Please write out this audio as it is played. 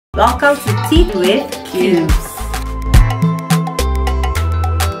Welcome to Teeth with Cubes.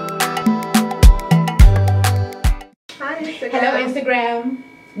 Hi, Instagram. Hello, Instagram.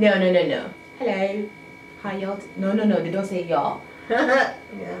 No. Hello. Hi, y'all. No. They don't say y'all. Yeah,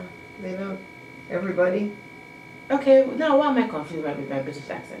 they know. Everybody. Okay, now why am I confused with my British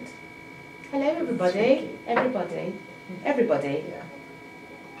accent? Hello, everybody. Everybody. Yeah.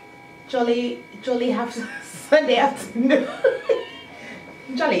 Jolly have Sunday afternoon.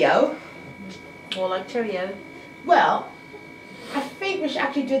 Jolly yo. More like Cheerio. Well, I think we should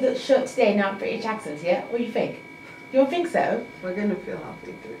actually do the show today now British accents, yeah? What do you think? You don't think so? We're gonna feel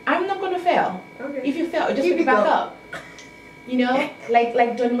halfway through. I'm not gonna fail. Okay. If you fail, just Keep pick it it back up. up. You know, like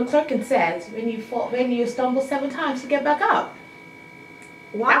John McClurkin says, when you stumble 7 times, you get back up.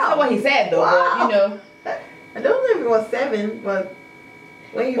 Wow. That's not what he said though, Wow. but you know. I don't know if it was 7, but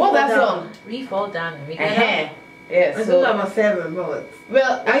when you What's fall that down. song? We fall down and we get up. Yeah, I so don't know about 7, but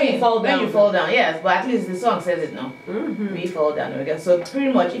well, When you fall down. when you fall down, yes, but at least the song says it now. We fall down again. So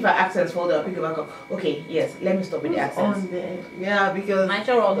pretty much, if our accents fall down, pick it back up. Okay, yes, let me stop with the accents. on there. Yeah, because My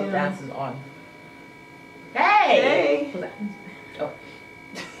sure all the yeah. dance is on. Hey! Hey. Who's that? Oh,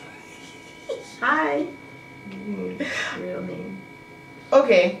 Hi. Real name.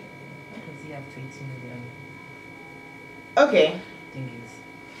 okay, Because you have 20 million okay. dingies.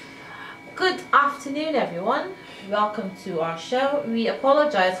 Good afternoon, everyone. Welcome to our show. We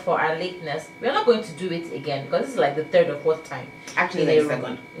apologize for our lateness. We're not going to do it again because this is like the 3rd or 4th time. Actually, in like a row.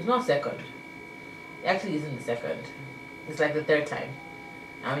 second. It's not second. It actually isn't the second. It's like the 3rd time.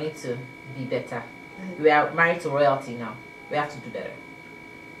 And we need to be better. We are married to royalty now. We have to do better.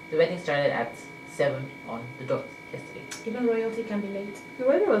 The wedding started at 7 on the dot yesterday. Even royalty can be late. The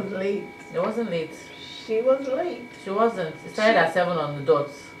wedding was late. It wasn't late. She was late. She wasn't. It started at 7 on the dot.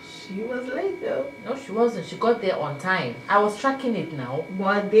 She was late though. No, she wasn't. She got there on time. I was tracking it now.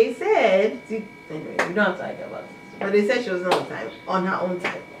 What they said, anyway, we don't have to argue about it. But they said she was not on time, on her own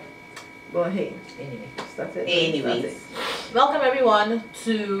time. But hey, Anyway. started. Anyways. Welcome everyone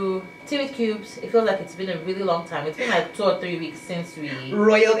to Tea with Cubes. It feels like it's been a really long time. It's been like 2 or 3 weeks since we...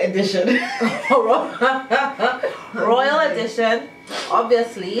 Royal edition. Royal edition.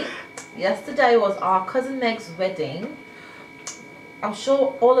 Obviously, yesterday was our cousin Meg's wedding. I'm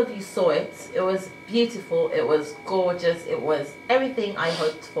sure all of you saw it. It was beautiful. It was gorgeous. It was everything I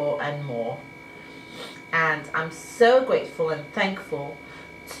hoped for and more. And I'm so grateful and thankful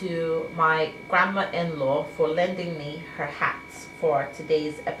to my grandma-in-law for lending me her hat for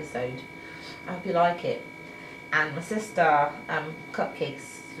today's episode. I hope you like it. And my sister, Cupcakes,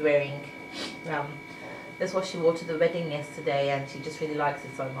 is wearing that's what she wore to the wedding yesterday, and she just really likes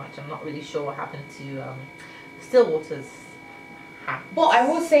it so much. I'm not really sure what happened to Stillwaters hat. But I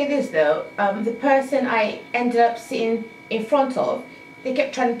will say this though, the person I ended up sitting in front of, they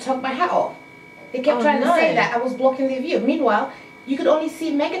kept trying to tuck my hat off. They kept trying to say that I was blocking the view. Meanwhile, you could only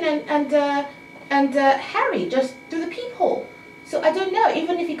see Meghan and Harry just through the peephole. So I don't know,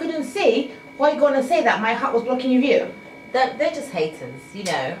 even if you couldn't see, why are you going to say that my hat was blocking your view? They're just haters, you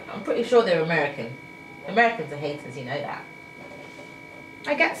know. I'm pretty sure they're American. Americans are haters, you know that.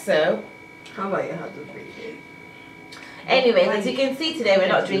 I guess so. How about your hat was pretty big? Anyways, as you can see today, we're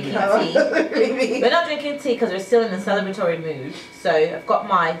not drinking tea. We're not drinking tea because we're still in a celebratory mood. So I've got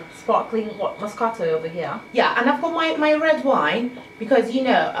my sparkling Moscato over here. Yeah, and I've got my red wine because, you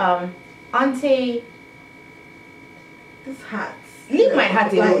know, Auntie... This hat. Leave my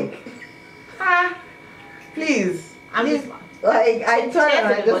hat alone. Like, Ah, please. I'm Leave- just... like I turn Cheers, and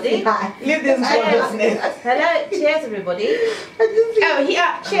I just everybody. see hat. Leave this gorgeousness. Hello, cheers everybody. I just see Oh,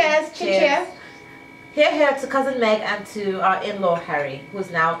 yeah, cheers, cheers. Here to cousin Meg and to our in-law Harry,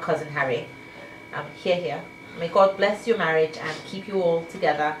 who's now cousin Harry. Here. May God bless your marriage and keep you all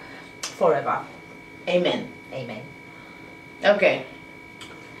together forever. Amen. Amen. Okay.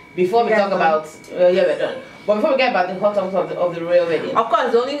 Before we Yeah, talk about, yeah, we're done. But before we get about the hot topics of the royal wedding, Of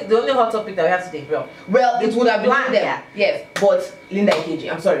course, the only hot topic that we have today, bro. well, it would have been Bland, there. yeah. Yes, but Linda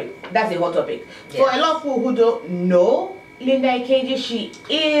Ikeji, I'm sorry, that's a hot topic. For Yes. a lot of people who don't know Linda Ikeji, she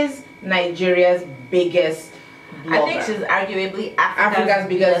is Nigeria's biggest blogger. I think she's arguably Africa's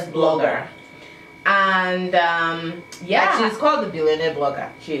biggest blogger. And yeah, Like, she's called the billionaire blogger.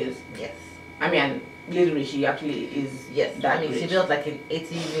 she is. Yes. I mean, literally, she actually is. Yes. that I mean, she rich. built like an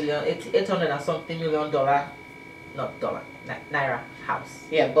 800 and something million dollar, not dollar, naira house.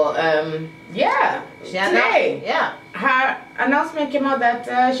 Yeah, but yeah, She today yeah. her announcement came out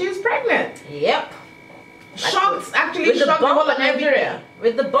that she's pregnant. Yep. Shocked, actually With the shocked the bump whole of and everything. Nigeria.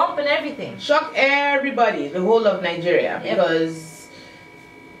 With the bump and everything. Shocked everybody, the whole of Nigeria, Yep. because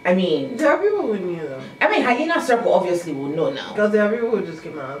I mean, there are people who knew though. I mean, her inner circle obviously will know now. Because there are people who just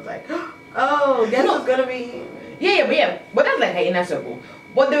came out and was like, oh, guess what's gonna be? But that's like her inner circle.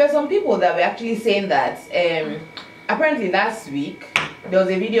 But there were some people that were actually saying that apparently last week there was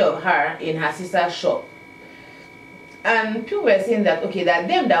a video of her in her sister's shop, and people were saying that okay, that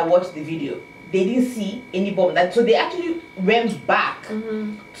them that watched the video, they didn't see any bomb, that so they actually went back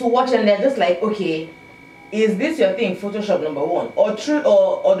to watch, and they're just like, okay, is this your thing, Photoshop number one, or true,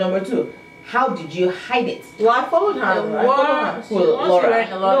 or number two? How did you hide it? Well, I followed her.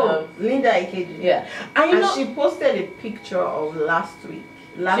 Laura. Linda Ikeji. Yeah, and she posted a picture of last week.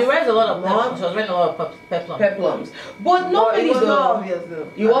 She wears a lot of peplums. She was wearing a lot of peplums. But nobody it was not obvious though.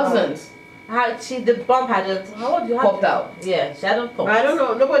 It wasn't. The bomb hadn't popped out. Yeah, she hadn't popped. I don't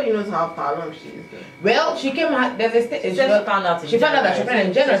know. Nobody knows how far along she is. Well, she came out. There's a stage. She found out. She found out that she found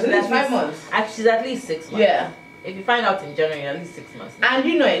in January. So that's 5 months. Actually, she's at least 6 months. Yeah. If you find out in January, at least 6 months. And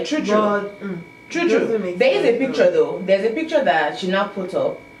you know, true. There is a picture though. There's a picture that she now put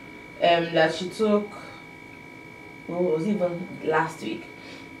up, that she took. What was even last week?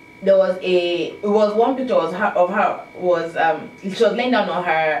 There was one picture of her she was laying down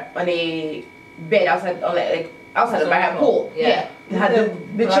on a bed outside outside by her pool. Yeah. Had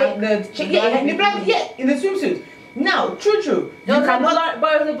the chick in the swimsuit. Now, true. But it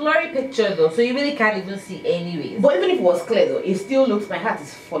was a blurry picture though, so you really can't even see anyways. But even if it was clear though, it still looks, my heart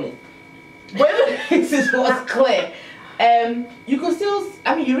is falling. But even if it was clear, you could still,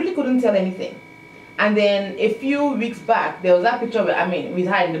 I mean, you really couldn't tell anything. And then a few weeks back, there was that picture with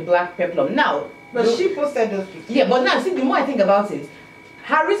her in the black peplum. Now, but she posted those pictures. Yeah, but now, see, the more I think about it,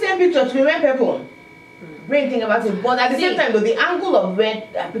 her recent picture, she went peplum. Really think about it. But at the same time, though, the angle of where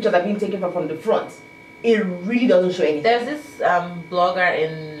pictures are being taken from the front, it really doesn't show anything. There's this blogger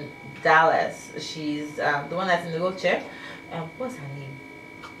in Dallas. She's the one that's in the wheelchair. What's her name?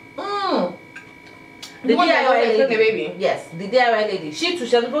 The DIY lady. Yes, the DIY lady. She too,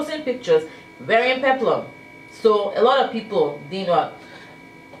 she has been posting pictures wearing peplum. So a lot of people didn't know.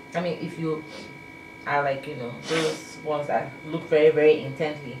 I mean, if you are like, you know, those ones that look very, very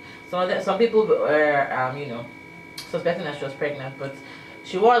intently. Some people were, you know, suspecting that she was pregnant, but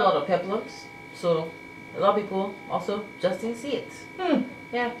she wore a lot of peplums. So a lot of people also just didn't see it.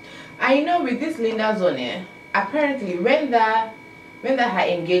 Yeah. I know with this Linda Zone, apparently when her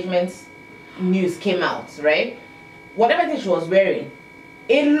engagement news came out, right? Whatever thing she was wearing,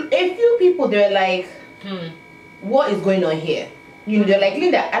 a few people, they were like, what is going on here? You know, they're like,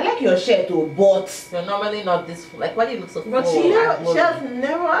 Linda, I like your shirt too, but you're normally not this, like, why do you look so full? But she has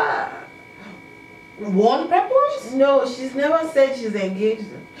never worn peplums? No, she's never said she's engaged.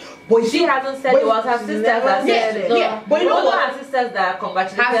 But she hasn't said it was her sisters that said it. Yeah, but you know what? Her sisters that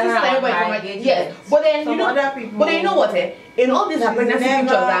congratulated her on her engagement. Yes, but then some other people. But then you know what? In all these pregnancy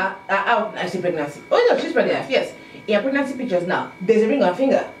pictures are out. I say pregnancy. Oh no, she's pregnant. Yes, in her pregnancy pictures now, there's a ring on her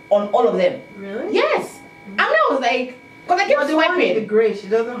finger on all of them. Really? Yes. I mean, I was like, because I kept swiping. The gray, she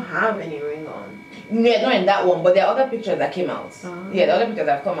doesn't have any ring on. Yeah, not in that one, but there are other pictures that came out. Yeah, the other pictures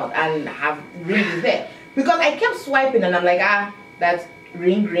that have come out and have rings there. Because I kept swiping and I'm like, that's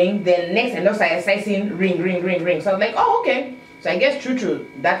ring. Then next I started seeing ring. So I was like, oh, okay. So I guess true,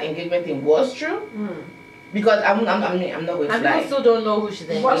 that engagement thing was true. Because I'm not going to lie. And people still don't know who she's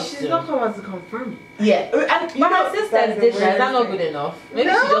engaged to. But she's not come out to confirm it. Yeah. But her sisters did that. Is that not good enough? Maybe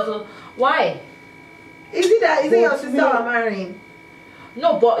she just... Why? Is it your sister are marrying?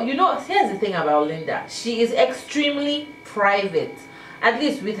 No, but you know, here's the thing about Linda. She is extremely private. At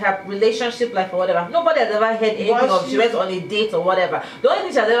least with her relationship life or whatever. Nobody has ever heard anything of she went on a date or whatever. The only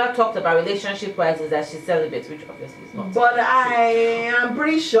thing she has ever talked about relationship wise is that she's celibate, which obviously is not. But I am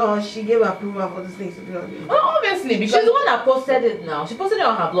pretty sure she gave approval for this thing to be on the Well, obviously, because she's the one that posted it now. She posted it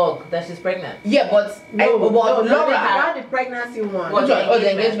on her blog that she's pregnant. Yeah, but Laura had the pregnancy one. Which one? Oh,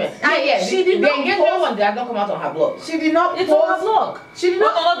 the engagement. Yeah. She did the engagement one did not come out on her blog. She did not post. It's on her blog. She did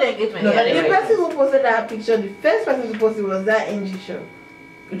not the engagement. No, the person who posted that picture, the first person to post it was that NG show.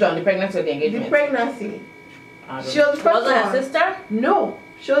 Which one? The pregnancy or the engagement? The pregnancy. She was the first one. Wasn't her sister? No,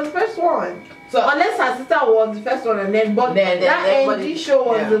 she was the first one. So unless her sister was the first one, and then that NG show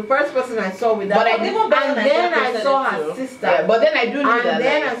was the first person I saw with that. But then I saw her sister. Yeah, but then I do know that. And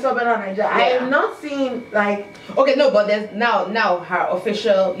then I saw Better Nigeria. I am not seeing like. Okay, no, but there's now her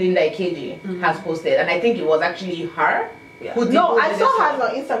official Linda Ikeji has posted, and I think it was actually her. Yeah. No, I saw her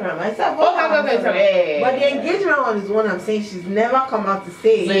on Instagram. I saw her on Instagram. But the engagement one is the one I'm saying she's never come out to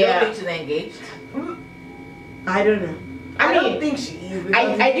say. So you don't think she's engaged? I don't know. I don't think she is.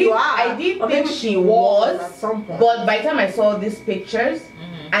 I did think she was at some point. But by the time I saw these pictures,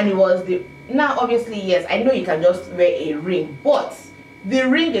 and it was now obviously yes, I know you can just wear a ring, but the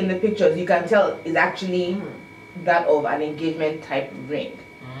ring in the pictures, you can tell is actually that of an engagement type ring.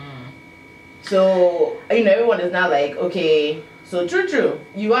 So, you know, everyone is now like, okay, so true,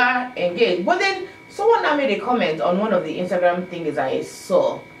 you are engaged. But then someone now made a comment on one of the Instagram things I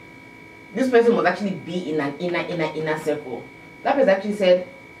saw. This person must actually be in an inner circle. That person actually said,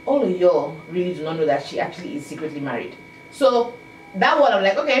 all of y'all really do not know that she actually is secretly married. So that one I'm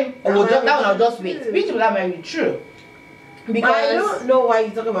like, okay, that one I'll just wait. Which people are married, true. Because I don't know why you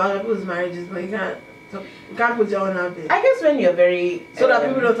talk about other people's marriages, but you can't put your own out there. I guess when you're very so that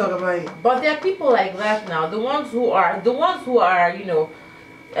people don't talk about it. But there are people like that now. The ones who are, you know,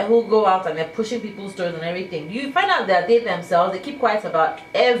 who go out and they're pushing people's stories and everything. You find out that they themselves, they keep quiet about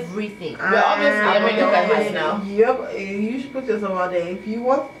everything. Well, obviously, everything like this now. Yep, you should put yourself out there. If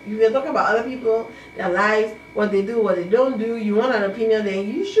you're talking about other people, their lives, what they do, what they don't do, you want an opinion, then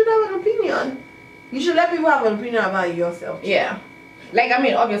you should have an opinion. You should let people have an opinion about yourself. Yeah. Like, I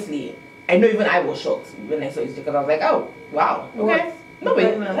mean, obviously, I know even I was shocked when I saw it because I was like, oh, wow, okay. What? No, but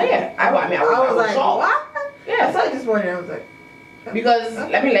yeah, I was like, shocked. what? Yeah. I saw it this morning, I was like, because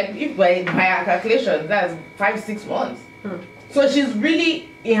I mean, like, if by my calculations, that's 5-6 months. So she's really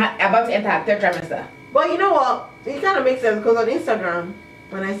about to enter her 3rd trimester. But you know what? It kind of makes sense because on Instagram,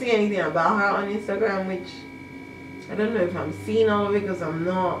 when I see anything about her on Instagram, which I don't know if I'm seeing all of it because I'm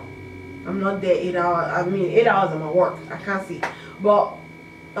not there 8 hours. I mean, 8 hours I'm at work. I can't see. But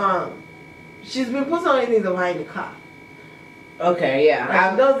she's been posting all these things of her in the car. Okay, yeah.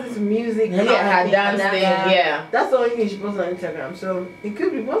 Like she does this music. Yeah, her dance thing. Yeah. That's the only thing she posts on Instagram. So it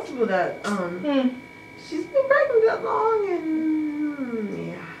could be possible that she's been pregnant that long and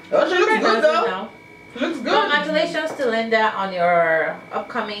yeah. Oh, she looks good though. Looks good. Congratulations to Linda on your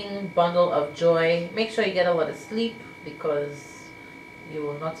upcoming bundle of joy. Make sure you get a lot of sleep because you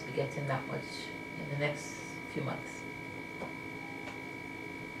will not be getting that much in the next few months.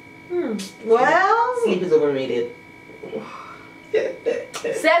 Well, sleep is overrated. Says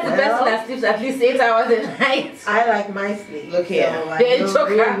the person that sleeps at least 8 hours a night. I like my sleep. Look here. So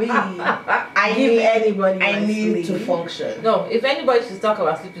I give anybody my I need sleep. to function. No, if anybody should talk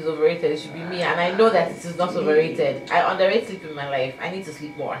about sleep is overrated, it should be me. And I know that it is not overrated. I underrate sleep in my life. I need to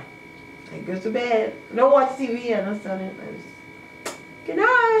sleep more. I go to bed. Don't watch TV. I don't stand it. Good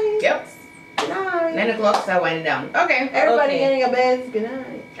night. Yep. Good night. 9 o'clock, start winding down. Okay. Everybody getting your beds. Good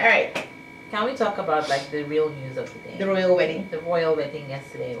night. Alright. Can we talk about like the real news of the day? The royal wedding. The royal wedding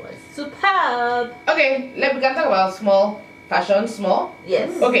yesterday was superb. Okay, we can talk about small fashion. Small.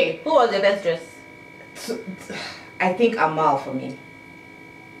 Yes. Okay. Who was your best dress? I think Amal for me.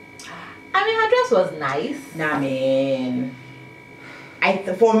 I mean, her dress was nice. Nah, man.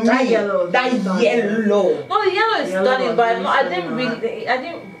 For me, that yellow. No, the yellow is stunning, but really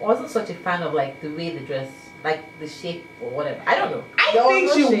I wasn't such a fan of like the way the dress, like the shape or whatever. I don't know. I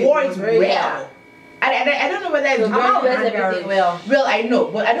think she wore it well. I don't know whether it's Amal wears everything well. Well, I know,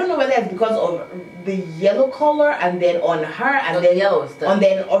 but I don't know whether it's because of the yellow color and then on her and then yellow was stunning. and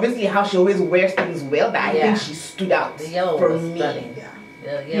then obviously how she always wears things well. That I think she stood out. The yellow for was me. stunning.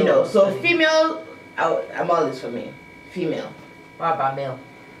 Yeah. You know, so stunning. Female, Amal is for me. Female. What about male?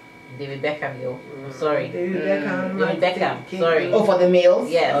 David Beckham, yo. Sorry. David Beckham. David Beckham. Sorry. Oh, for the males?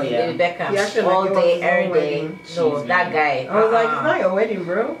 Yes. Oh, yeah. David Beckham. All day, every day. No, that guy. I was like, it's not your wedding,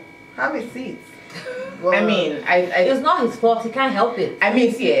 bro. Have a seat. Well, I mean, it's not his fault. He can't help it. I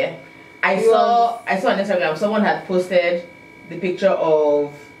mean, see, I saw on Instagram someone had posted the picture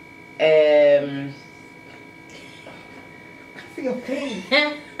of see your face.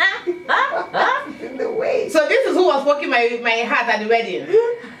 In the way. So this is who was poking my hat at the wedding.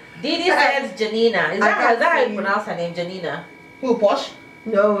 Didi says Janina. Is that how you pronounce her name, Janina? Who, Posh?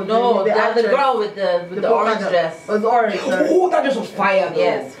 No, the girl with the orange dress. It was orange. Oh, that dress was fire though.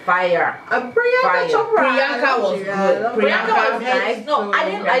 Yes, fire. Priyanka was good. Priyanka was nice. No,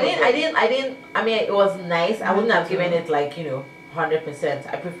 I didn't. I mean, it was nice. I wouldn't have given it like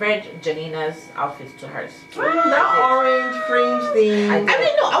 100%. I preferred Janina's outfit to hers. That orange fringe thing. I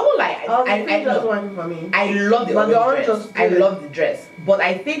mean, no, I won't lie. I one for me. I love the orange dress. I love the dress, but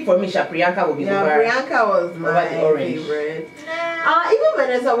I think for me, Priyanka will be over. Priyanka was my favorite. Even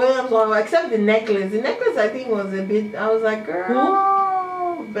Vanessa Williams one, except the necklace. The necklace I think was a bit. I was like,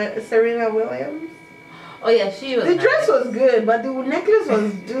 girl, but Serena Williams. Oh yeah, she was. The dress was good, but the necklace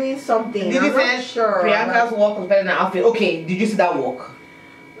was doing something. Did you say sure? Priyanka's walk was better than her outfit. Okay, did you see that walk?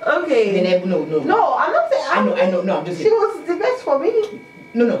 Okay. No, I'm not saying. I know. No, I'm just saying. She was the best for me.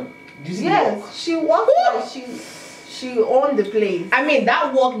 No. Did you see the walk? She walked like she owned the place. I mean,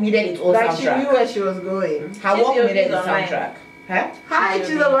 that walk needed its own soundtrack. She knew where she was going. Her walk needed its soundtrack. Huh? Hi,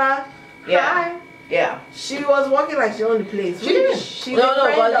 Chizoba. Yeah. Yeah. She was walking like she owned the place. She didn't. She's No, a no,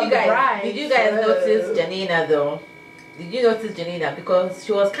 friend but of you the guys, bride, did you guys so- notice Janina though? Did you notice Janina? Because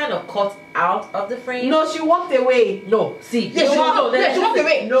she was kind of cut out of the frame. No, she walked away. No, see. Yeah, she walked away. Yes, she walked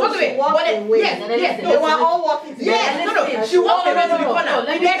away. No, Walked she away. walked But then- away. Yes, yes. They were all walking together. Yes, no, no. And She walked away to the no, corner. no, let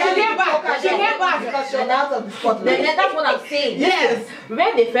Then me she tell you came back. She came back. because she was out of the spotlight. Then that's what I'm saying. Yes.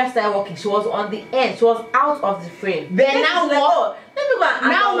 When they first started walking, she was on the end. She was out of the frame. Then now she's like, walk- oh, let me go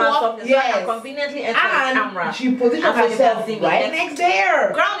and now angle walk- something so I yes. can conveniently enter the camera. And she positioned And so you herself can see me right next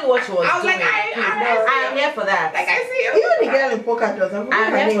there. Grounding what she was I was doing. like, I am here for that. Like I see you. Even the girl in polka dots, I forgot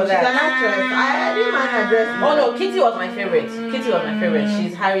I'm her here name. for She's that. an actress. I didn't mind her dress. Oh no, Kitty was my favorite. Kitty was my favorite.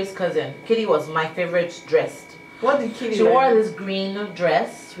 She's Harry's cousin. Kitty was my favorite dressed. What did Kitty She like? wore this green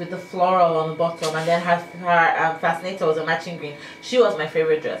dress with the floral on the bottom, and then her fascinator was a matching green. She was my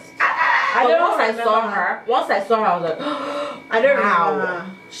favorite dress. I But don't once I remember saw her. her, I was like, I don't wow.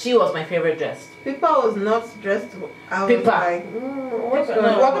 remember. She was my favorite dress. Pippa was not dressed. I was Pippa. like, what's Pippa,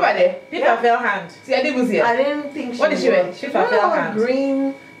 going no. Walk on? over there. Pippa fell hand. See, I didn't even see her. I didn't think she What did she wear? was. She Pippa wore fell a hand.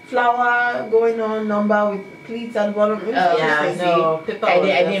 green flower going on number with pleats at the bottom. It was Yeah, interesting. no, Pippa I was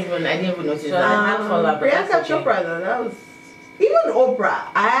didn't just- even notice She was that. a handful of, but Priyanka that's okay. Chopra though, that was even Oprah.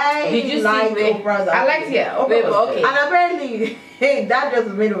 I Did you see liked wait, Oprah's I liked outfit. it. Wait, but okay. And apparently, hey, that dress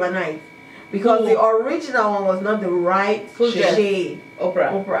was made overnight because Ooh. the original one was not the right Full dress. shade.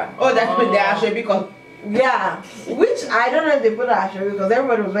 Oprah. Oprah. Oh, that's what they actually because Yeah, which I don't know if they put her actually because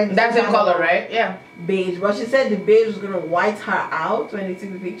everybody was wearing the that's same the kind of color, right? Yeah. beige, but she said the beige was gonna white her out when they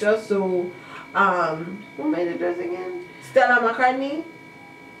took the picture. So, who made the dress again? Stella McCartney.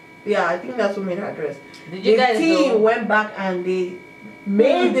 Yeah, I think that's who made her dress. Did you The guys team know? went back and they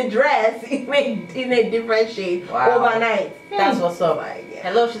made the dress in a different shade Wow. overnight. That's what's up. Like, yeah.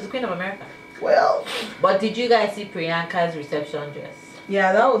 Hello, she's the Queen of America. Well, But did you guys see Priyanka's reception dress?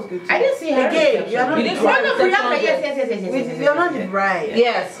 yeah, that was good too. I didn't see her. Again, you're not You the didn't bride. see her? Priyanka, yes. You're not the bride.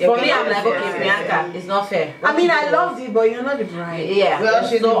 Yes, Yeah, for okay, me, I'm yes, like, okay, yes, yes, Priyanka, it's not fair. I What mean, she I did loved was- it, but you're not the bride. Yeah, Well, it's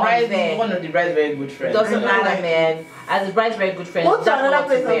she's so the bride, unfair. one of the bride's very good friends. Doesn't I know, matter, like- man. As the bride's very good friend, Go to that's another what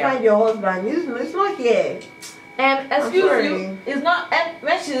place is and there. find your husband. It's not here. Excuse sorry. you, it's not. And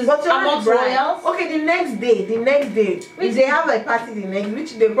when she's But you're not amongst the bride. royals, Okay, the next day, if they have a party the next,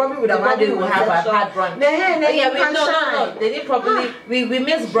 which they probably would they have had probably a will have a reception. hard brunch. Then Oh, you yeah, can no, shine. they didn't properly. We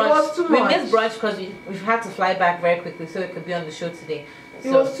missed brunch. was too We much. missed brunch because we've had to fly back very quickly so it could be on the show today.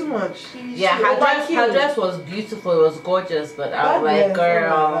 It So, was too much. yeah, her dress was beautiful. It was gorgeous, but I was like,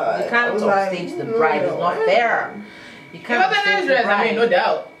 girl, you can't upstage the bride. It's not fair. You It can't was a upstage nice the dress, I bride. mean, no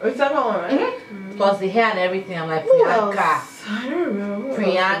doubt. It's that one, right? Plus the hair and everything. I'm like, Who Priyanka. else? I don't remember. Who else?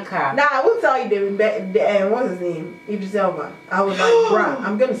 Priyanka. Nah, I will tell you what's his name? Idris Elba. I was like, bruh,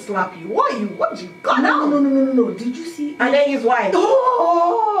 I'm gonna slap you. What you got out? No. Did you see? And then his wife.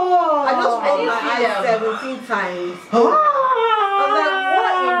 Oh! I just I rolled didn't my see eyes them. 17 times. Oh! I was like,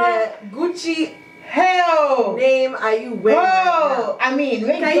 what in the Gucci Hell! name are you wearing? Oh! I mean,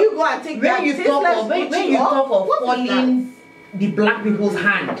 when Can you go and take that when you tasteless talk of when Gucci you off? talk of What is falling the black people's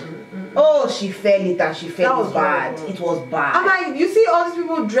hand. Oh, she fell it and she That fell was it bad. horrible. It was bad. I'm like, you see all these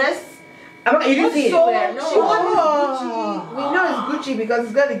people dressed You didn't see it? so Where? she wore this Gucci. We know it's Gucci because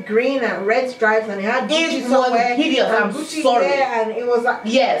it's got the green and red stripes and it had Gucci It was somewhere. hideous, and I'm Gucci sorry. there and it was like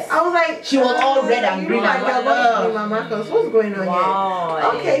Yes. I was like She was all red and you green look and like you're white. about to be Mama Marcos. What's going on Wow.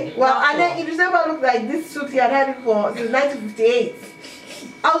 here? Okay, well, and then Idris Elba looked like this suit he had it for since 1958.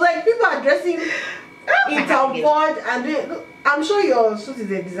 I was like, people are dressing in Tom Ford and look, I'm sure your suit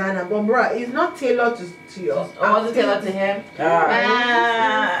is a designer, but bruh, it's not tailored to your. Oh, was it tailored to him?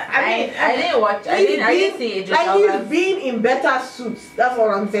 I didn't watch. I didn't see Idris Like Elba's. he's been in better suits. That's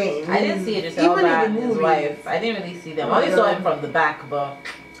what I'm saying. I didn't see Idris Even Elba in the and his movie. wife. I didn't really see them. Oh I only my saw God. him from the back, but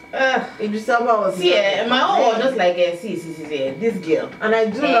Idris Elba was. See, not- my own was just like, see, this girl. And I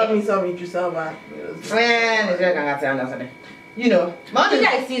do love me some Idris Elba. You know, my did own you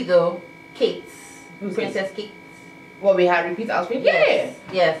is guys see though? Kate's Who's Princess Kate. what we had repeat outfit. Yes.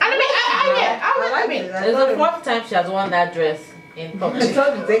 Yes. And I mean, I mean, It's the fourth time she has worn that dress in public. I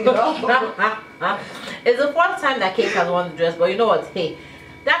told you to take it off. It's the fourth time that Kate has worn the dress, but you know what? Hey,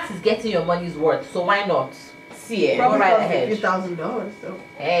 that is getting your money's worth. So why not? see it. Probably right cost ahead. $50,000. So.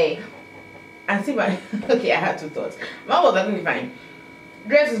 Hey. And see my okay, I had two thoughts. Mine was actually fine.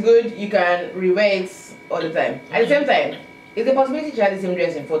 Dress is good, you can rewear it all the time. At the same time, is the possibility she had the same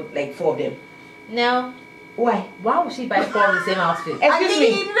dress in four of them? Now, Why? why would she buy four of the same outfit? Excuse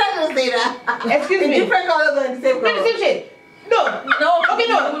me. He didn't say that. Excuse In me. different colors and the same Not the color. same shade. No. No, Okay, you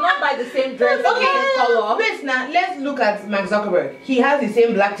no. will not buy the same dress in the Okay. same color. Wait now, let's look at Mark Zuckerberg. He has the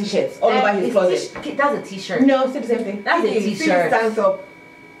same black t-shirts all over his closet. That's a t-shirt. No, still the same thing. That's a See, t-shirt. stands up.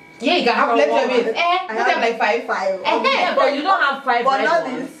 Yeah, you can have plenty of it. I have like five. Yeah, but you don't have 5 red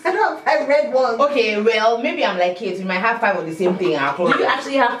ones. I don't have 5 red ones. Okay, well, maybe I'm like Kate. We might have 5 of the same thing. Do you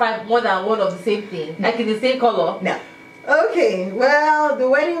actually have 5 more than one of the same thing? Like in the same color? No. Okay, well, the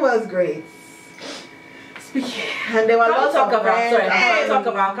wedding was great. And there were lots of friends. Can we talk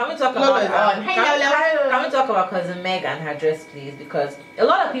about Cousin Meg and her dress, please? Because a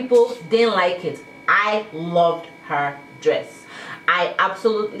lot of people didn't like it. I loved her dress. I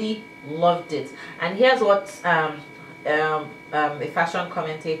absolutely loved it. And here's what a fashion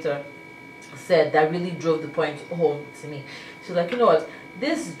commentator said that really drove the point home to me. She's like, you know what,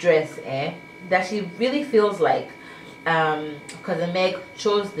 this dress, that she really feels like Cousin Meg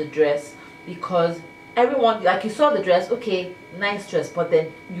chose the dress because everyone, like, you saw the dress, okay, nice dress, but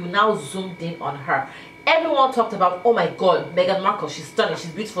then you now zoomed in on her. Everyone talked about, oh my god, Meghan Markle, she's stunning,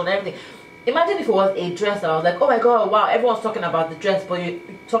 she's beautiful and everything. Imagine if it was a dress that I was like, oh my god, wow, everyone's talking about the dress, but you're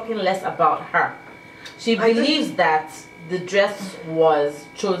talking less about her. She believes that the dress was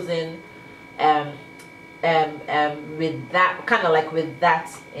chosen with that, kind of like with that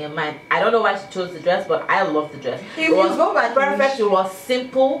in mind. I don't know why she chose the dress, but I love the dress. It was perfect, it was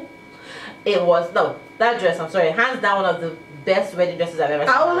simple. It was, no, that dress, I'm sorry, hands down one of the best wedding dresses I've ever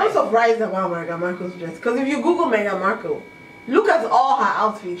seen. I was not surprised about Meghan Markle's dress, because if you Google Meghan Markle, look at all her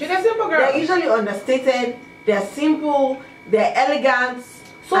outfits. She's a simple girl. They're usually understated, they're simple, they're elegant,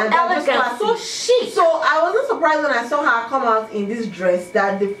 so elegant, so chic. So I wasn't surprised when I saw her come out in this dress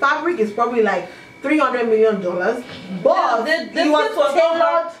that the fabric is probably like $300 million, but the it was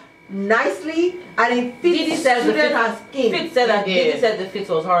tailored nicely and it suited her skin. Fit said that Didi said the fit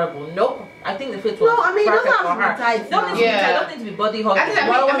was horrible. Nope. I think the fit was no, I mean, perfect for her. Don't need to be body hot.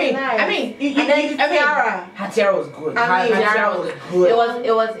 I mean, her tiara was good. Her tiara was good.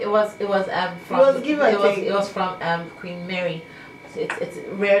 It was from Queen Mary. It's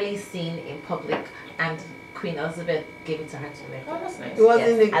rarely seen in public, and Queen Elizabeth gave it to her to wear. Oh, that's nice. It was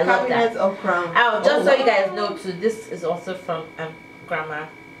in the cabinet of crown. Oh, just so you guys know too, this is also from Grandma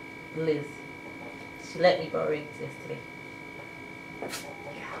Liz. She let me borrow it yesterday.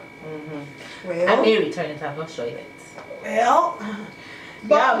 Well, I may return it, I'm not sure yet. Well,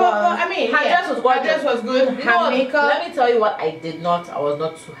 but I mean, her dress was gorgeous. Her dress was good. Her makeup. Let me tell you what I was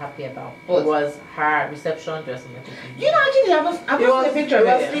not too happy about. It was her reception dress. You know, actually, I've seen a picture of it.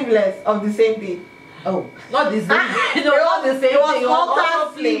 It was sleeveless of the same thing. Oh, not the same. Not the same. It was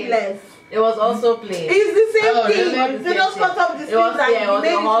halter sleeveless. It was also plain. It's the same thing. They just cut off the sleeves and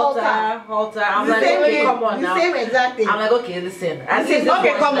made it halter. I'm like, okay, come on now. The same exact thing. I'm like, okay, listen.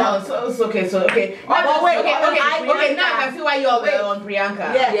 Okay, come on. So okay. Okay, now I can see why you're on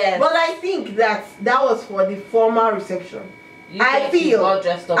Priyanka. Yeah. Yes. But I think that was for the formal reception. I feel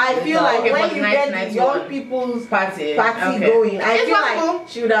like when you get the young people's party going, I feel like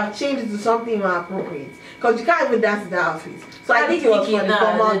she would have changed it to something more appropriate. Because you can't even dance in that outfit. So I think it was for the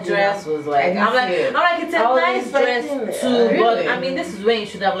formal dress was like, I'm like, it's a nice dress too, but I mean, this is when you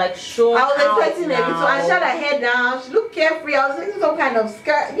should have like shown. I was expecting it, so I shut her head down. She looked carefree. I was thinking some kind of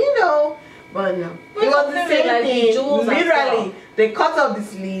skirt, but no. It was the same thing. Literally, they cut off the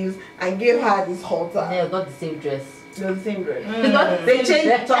sleeves and gave her this halter. No, not the same dress. It was the same dress. They changed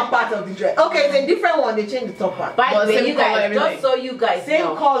the top part of the dress. Okay, it's a different one. They changed the top part. By the way, you guys, just so you guys know,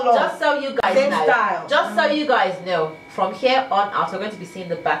 same color, just so you guys same know, style. Just so you guys know, from here on out, we're going to be seeing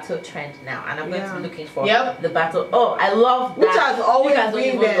the battle trend now, and I'm going to be looking for the battle. Oh, I love that. Which has always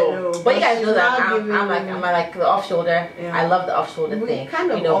been there, but you guys know that I'm like the off shoulder. Yeah. I love the off shoulder thing. Kind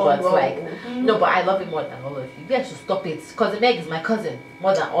of but like no, but I love it more than all of you. You guys should stop it, because Meg is my cousin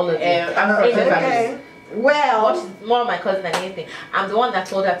more than all of you. Okay. Well, she's more my cousin than anything. I'm the one that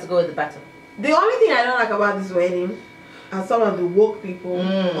told her to go with the battle. The only thing I don't like about this wedding are some of the woke people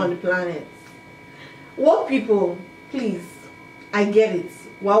on the planet. Woke people, please, I get it.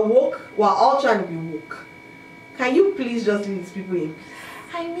 We're woke. We're all trying to be woke. Can you please just leave these people in?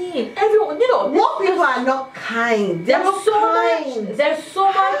 I mean, everyone, woke people are not kind. They're not kind. There's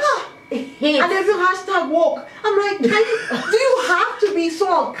so much hate. And there's a hashtag woke. I'm like, do you have to be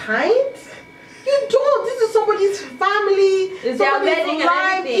so unkind? You don't. This is somebody's family. It's their wedding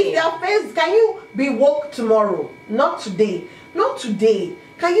and it's their face. Can you be woke tomorrow? Not today. Not today.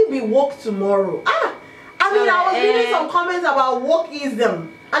 Can you be woke tomorrow? I was reading some comments about wokeism,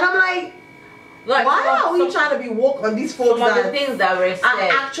 and I'm like why are we trying to be woke on these folks? Some of the things that were said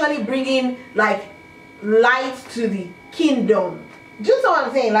are actually bringing like light to the kingdom. Just what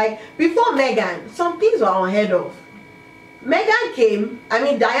I'm saying. Like before Meghan, some things were unheard of. Megan came. I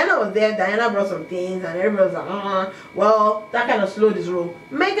mean, Diana was there. Diana brought some things, and everybody was like, well, that kind of slowed this roll.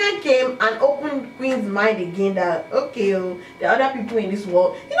 Megan came and opened Queen's mind again that, okay, there are other people in this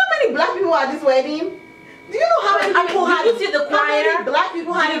world. You know how many black people at this wedding? Do you know how many people had? Did you see the choir? How many black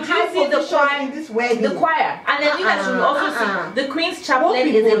people had? Did you see the choir in this wedding? The choir, and then you guys should also see the Queen's chaplain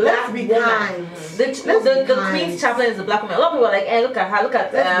is a black woman. The Queen's chaplain is a black woman. A lot of people are like, hey, look at her, look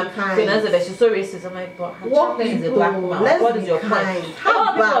at Queen Elizabeth. She's so racist. I'm like, but her chaplain is a black woman. What is your point? A lot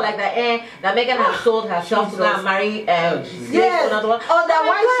of people are like that. That Meghan has sold herself to go and marry. Yes. Oh, that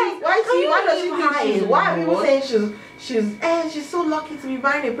why does she think why are people saying she's so lucky to be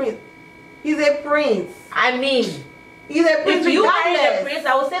marrying a prince? He's a prince. I mean, he's a prince. If you marry a prince,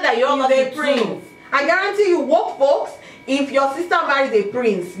 I would say that you're not a prince. Too. I guarantee you, woke folks, if your sister marries a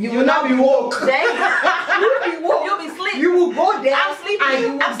prince, you will not be woke. Then you'll be woke. You'll be sleeping. You will go there. I'm sleeping. And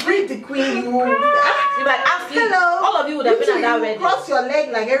you will greet the queen. You will. You're like, I'm sleeping. Hello. All of you would have been at that wedding. Cross your leg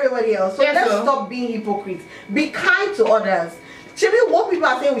like everybody else. So let's stop being hypocrites. Be kind to others. Should we woke people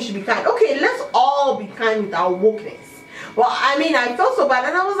are saying we should be kind? Okay, let's all be kind with our wokeness. Well, I mean, I felt so bad,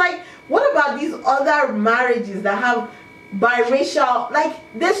 and I was like, what about these other marriages that have biracial? Like,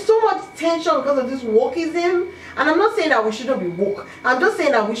 there's so much tension because of this wokeism. And I'm not saying that we shouldn't be woke. I'm just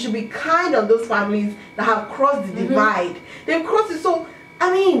saying that we should be kind on those families that have crossed the divide. They've crossed it. So,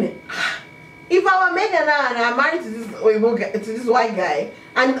 I mean, if I were Megan and I'm married to this white guy,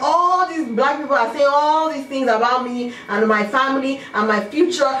 and all these black people are saying all these things about me and my family and my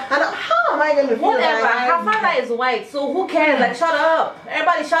future, and how am I going to feel? Whatever. Her father is white, so who cares? Like, shut up.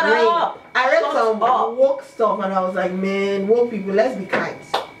 Everybody shut up. I read some woke stuff and I was like, man, woke people, let's be kind.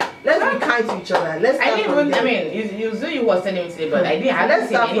 Let's be kind to each other. Let's. I mean, you was telling me today, but I didn't. Let's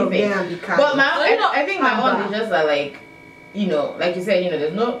start from there and be kind. But I think my own is just that, like, you know, like you said, you know,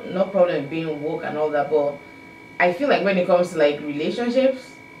 there's no problem being woke and all that, but I feel like when it comes to like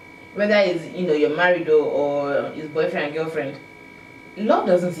relationships, whether it's, you know, you're married or it's boyfriend and girlfriend, love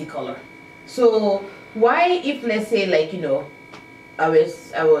doesn't see color. So why, if let's say, like, you know, I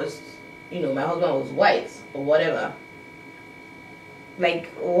was, you know, my husband was white or whatever,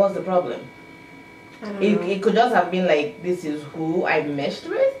 like, what's the problem? It could just have been like, this is who I meshed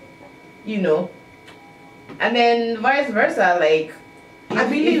with, you know. And then vice versa, like, I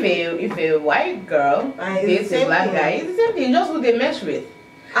believe if a white girl dates a black guy, it's the same thing, just who they mesh with.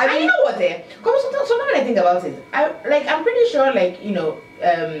 I you know what? So now when I think about it, I'm pretty sure, like, you know,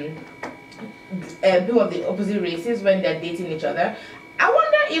 people of the opposite races, when they're dating each other, I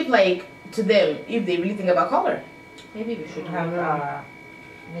wonder if, like, to them, if they really think about color. Maybe we should have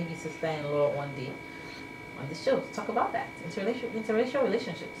maybe sister-in-law one day on the show to talk about that interracial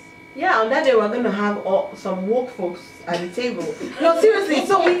relationships. Yeah, on that day we're going to have some woke folks at the table. No, seriously,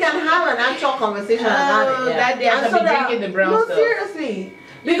 so we can have an actual conversation about it. That day I'm going to be drinking the brown stuff. No, seriously.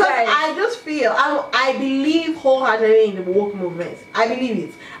 Because I just feel, I believe wholeheartedly in the woke movement. I believe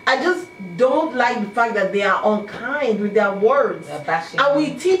it. I just don't like the fact that they are unkind with their words. And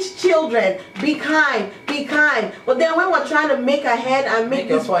we teach children, be kind, be kind. But then when we're trying to make ahead and make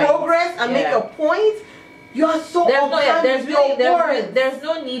this progress and make a point, you are so unkind with your words. There's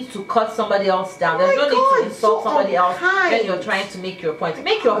no need to cut somebody else down. There's no need to insult somebody else when you're trying to make your point.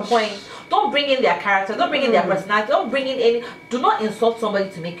 Make your point. Don't bring in their character. Don't bring in their personality. Don't bring in any. Do not insult somebody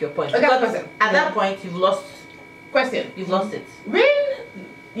to make your point. Because at that point, you've lost. You've lost it. When,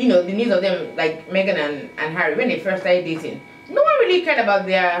 you know, the news of them, like Meghan and Harry, when they first started dating, no one really cared about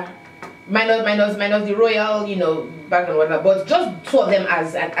their minus the royal, you know, background, whatever. But just two of them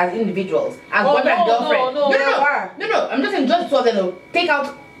as individuals, as boyfriend and girlfriend. No. I'm just saying, just two of them. Take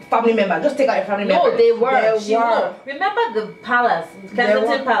out family member. Just take out a family member. No, they were. Remember the palace,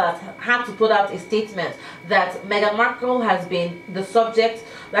 Kensington Palace, had to put out a statement that Meghan Markle has been the subject,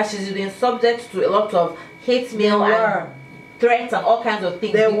 that she's been subject to a lot of hate mail and threats and all kinds of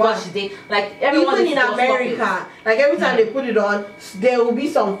things because she did. Like, everyone even in America, like every time they put it on, there will be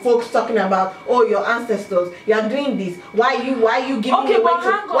some folks talking about, oh, your ancestors, you are doing this. Why you giving away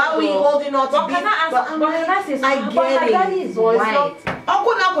to? Why are we holding on to this? I get it.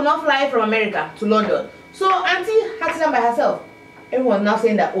 Uncle now could not fly from America to London, so Auntie had to come by herself. Everyone's now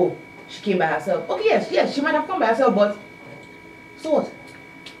saying that, oh, she came by herself. Okay, yes, she might have come by herself, but so what?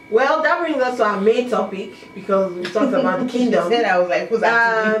 Well, that brings us to our main topic, because we talked about the kingdom. Then I was like, who's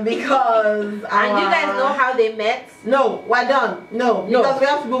that? Because and you guys know how they met? No, we're done. No, because we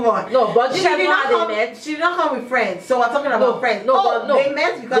have to move on. No, but you guys know how they met? She did not come with friends, so we're talking about friends. No, they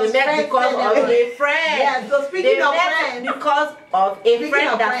met because of a friend. Yeah, so speaking of friends, because of a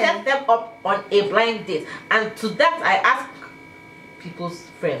friend that set them up on a blind date, and to that I ask people's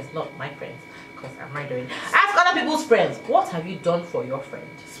friends, not my friends. because I'm not doing it. Ask other people's friends. What have you done for your friend?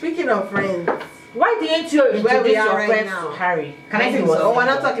 Speaking of friends, why didn't you introduce your right friends now. to Harry? Can I think so? Oh, we're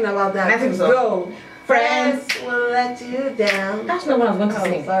not talking about that. Can I think so? Go. Friends will let you down. That's not what I was going to Oh,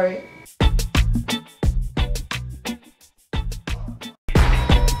 sing. sorry.